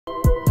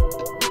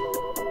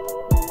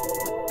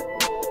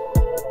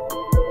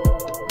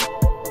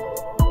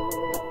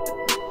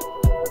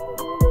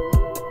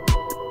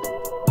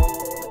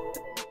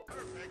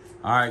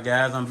Alright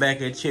guys, I'm back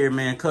at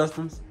Chairman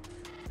Customs.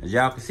 As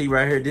y'all can see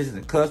right here, this is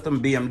a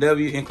custom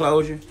BMW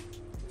enclosure.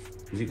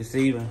 As you can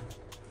see,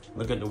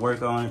 look at the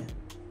work on it.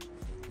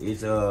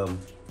 It's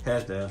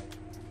has the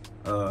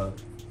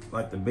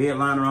like the bed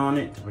liner on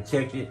it to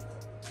protect it.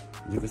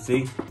 You can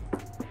see,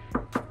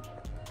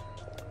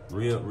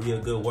 real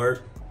good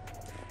work.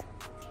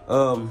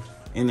 And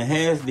it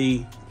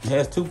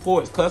has two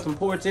ports, custom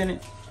ports in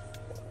it.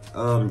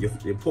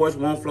 Your ports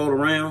won't float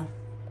around,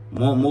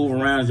 won't move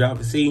around. As y'all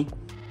can see,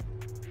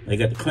 they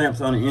got the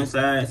clamps on the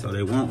inside, so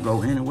they won't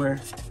go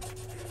anywhere.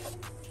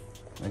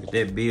 Look at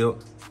that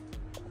build.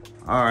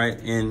 All right,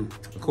 and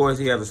of course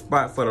he has a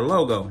spot for the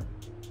logo.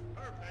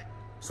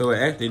 So it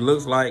actually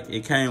looks like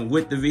it came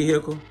with the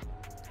vehicle.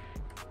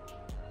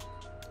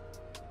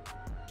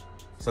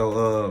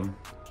 So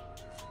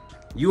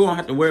you won't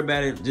have to worry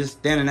about it just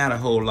standing out a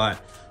whole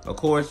lot. Of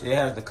course, it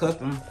has the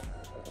custom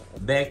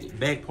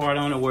back part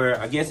on it where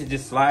I guess it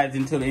just slides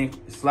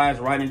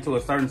right into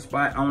a certain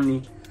spot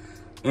only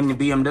in the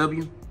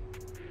BMW.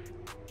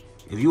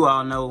 If you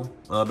all know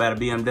about a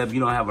BMW,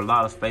 you don't have a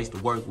lot of space to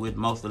work with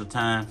most of the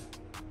time.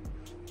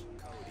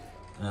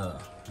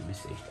 Let me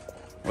see.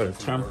 What a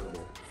term?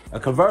 A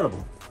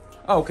convertible.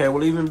 Okay,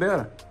 well, even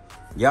better.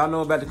 Y'all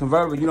know about the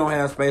convertible. You don't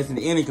have space in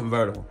any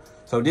convertible.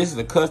 So this is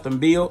a custom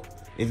build.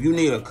 If you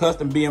need a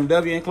custom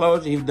BMW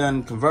enclosure, he's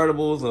done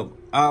convertibles of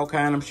all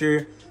kind, I'm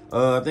sure.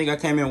 I think I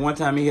came in one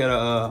time. He had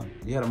a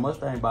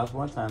Mustang box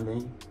one time,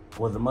 didn't he?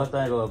 Was it a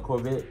Mustang or a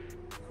Corvette?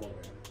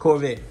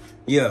 Corvette.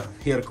 Yeah,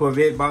 he had a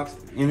Corvette box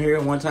in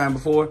here one time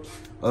before.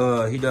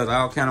 He does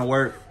all kind of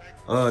work.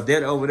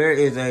 That over there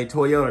is a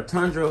Toyota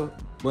Tundra,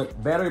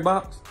 but battery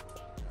box.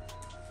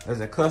 There's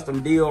a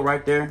custom deal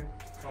right there.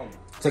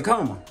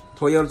 Tacoma.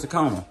 Toyota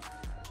Tacoma.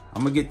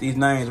 I'm gonna get these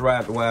names right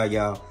after a while,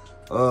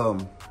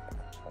 y'all.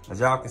 As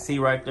y'all can see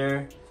right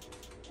there,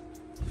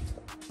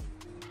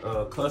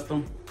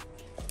 custom.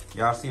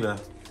 Y'all see the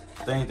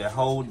thing that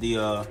hold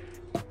the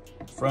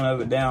front of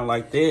it down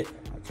like that.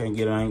 I can't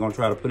get it, I ain't gonna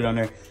try to put it on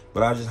there.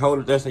 But I'll just hold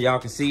it there so y'all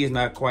can see it's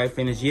not quite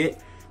finished yet.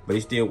 But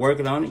he's still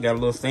working on it, got a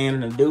little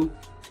sanding to do.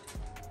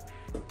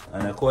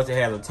 And of course it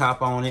has a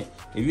top on it.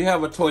 If you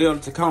have a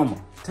Toyota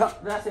Tacoma, did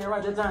I say it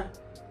right that time?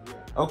 Yeah.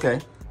 Okay,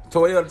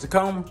 Toyota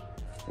Tacoma,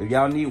 if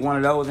y'all need one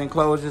of those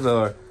enclosures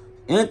or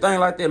anything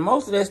like that,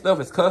 most of that stuff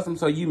is custom,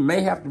 so you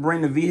may have to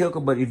bring the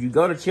vehicle. But if you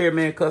go to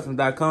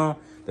chairmancustoms.com,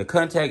 the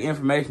contact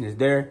information is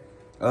there.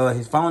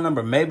 His phone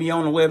number may be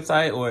on the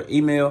website or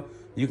email.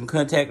 You can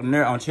contact him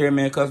there on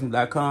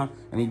chairmancustoms.com.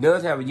 And he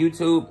does have a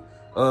YouTube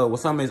with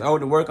some of his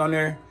older work on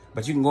there,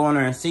 but you can go on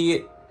there and see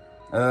it.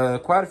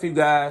 Quite a few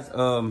guys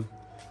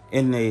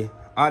in the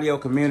audio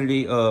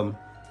community that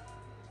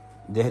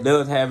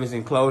does have his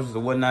enclosures or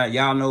whatnot.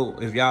 Y'all know,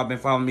 if y'all been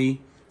following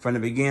me from the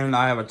beginning,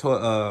 I have a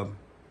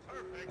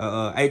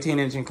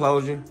 18-inch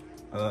enclosure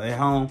at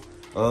home.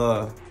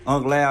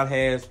 Uncle Loud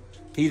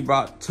he's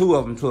brought two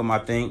of them to him, I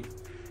think.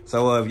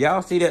 So if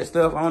y'all see that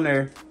stuff on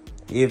there,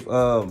 if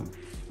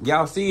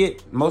y'all see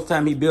it, most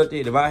time he built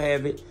it, if I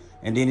have it.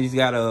 And then he's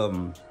got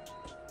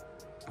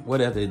what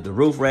else? The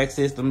roof rack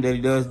system that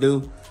he does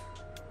do.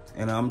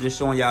 And I'm just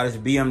showing y'all this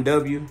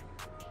BMW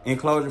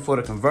enclosure for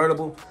the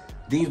convertible.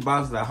 These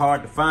boxes are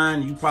hard to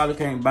find. You probably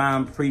can't buy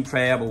them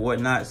prefab or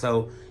whatnot.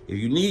 So if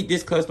you need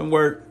this custom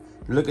work,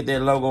 look at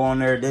that logo on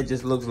there. That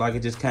just looks like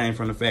it just came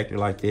from the factory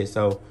like this.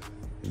 So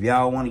if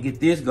y'all want to get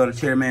this, go to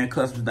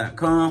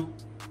chairmancustoms.com.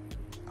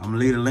 I'm gonna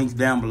leave the links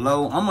down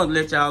below. I'm gonna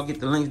let y'all get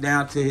the links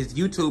down to his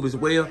YouTube as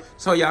well,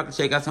 so y'all can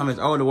check out some of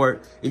his older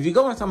work. If you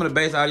go in some of the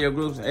base audio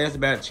groups and ask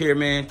about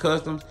Chairman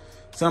Customs,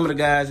 some of the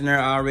guys in there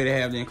already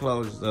have the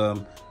enclosures.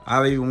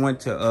 I even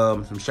went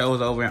to some shows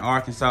over in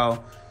Arkansas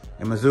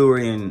and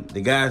Missouri, and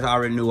the guys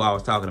already knew what I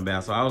was talking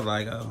about. So I was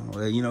like, oh,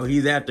 well, you know,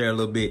 he's out there a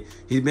little bit.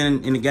 He's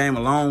been in the game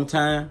a long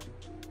time,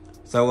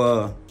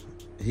 so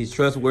he's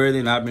trustworthy,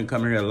 and I've been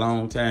coming here a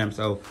long time.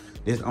 So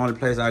this is the only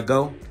place I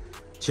go,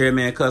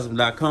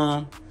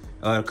 chairmancustoms.com.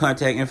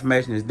 Contact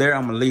information is there.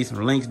 I'm gonna leave some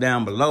links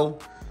down below,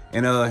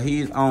 and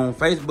he's on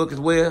Facebook as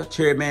well,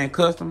 Chairman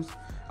Customs.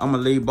 I'm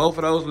gonna leave both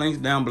of those links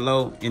down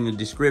below in the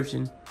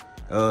description.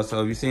 So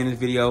if you're seeing this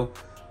video,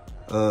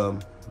 y'all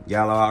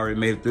already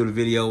made it through the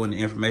video, and the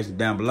information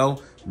down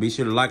below. Be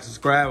sure to like,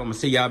 subscribe. I'm gonna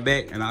see y'all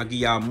back, and I'll give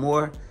y'all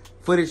more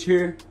footage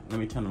here. Let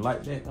me turn the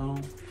light back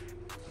on.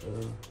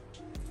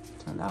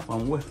 Turn it off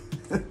on what?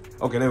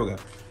 Okay, there we go.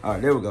 All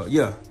right, there we go.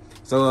 Yeah.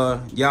 So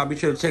y'all be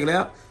sure to check it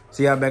out.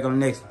 See y'all back on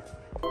the next one.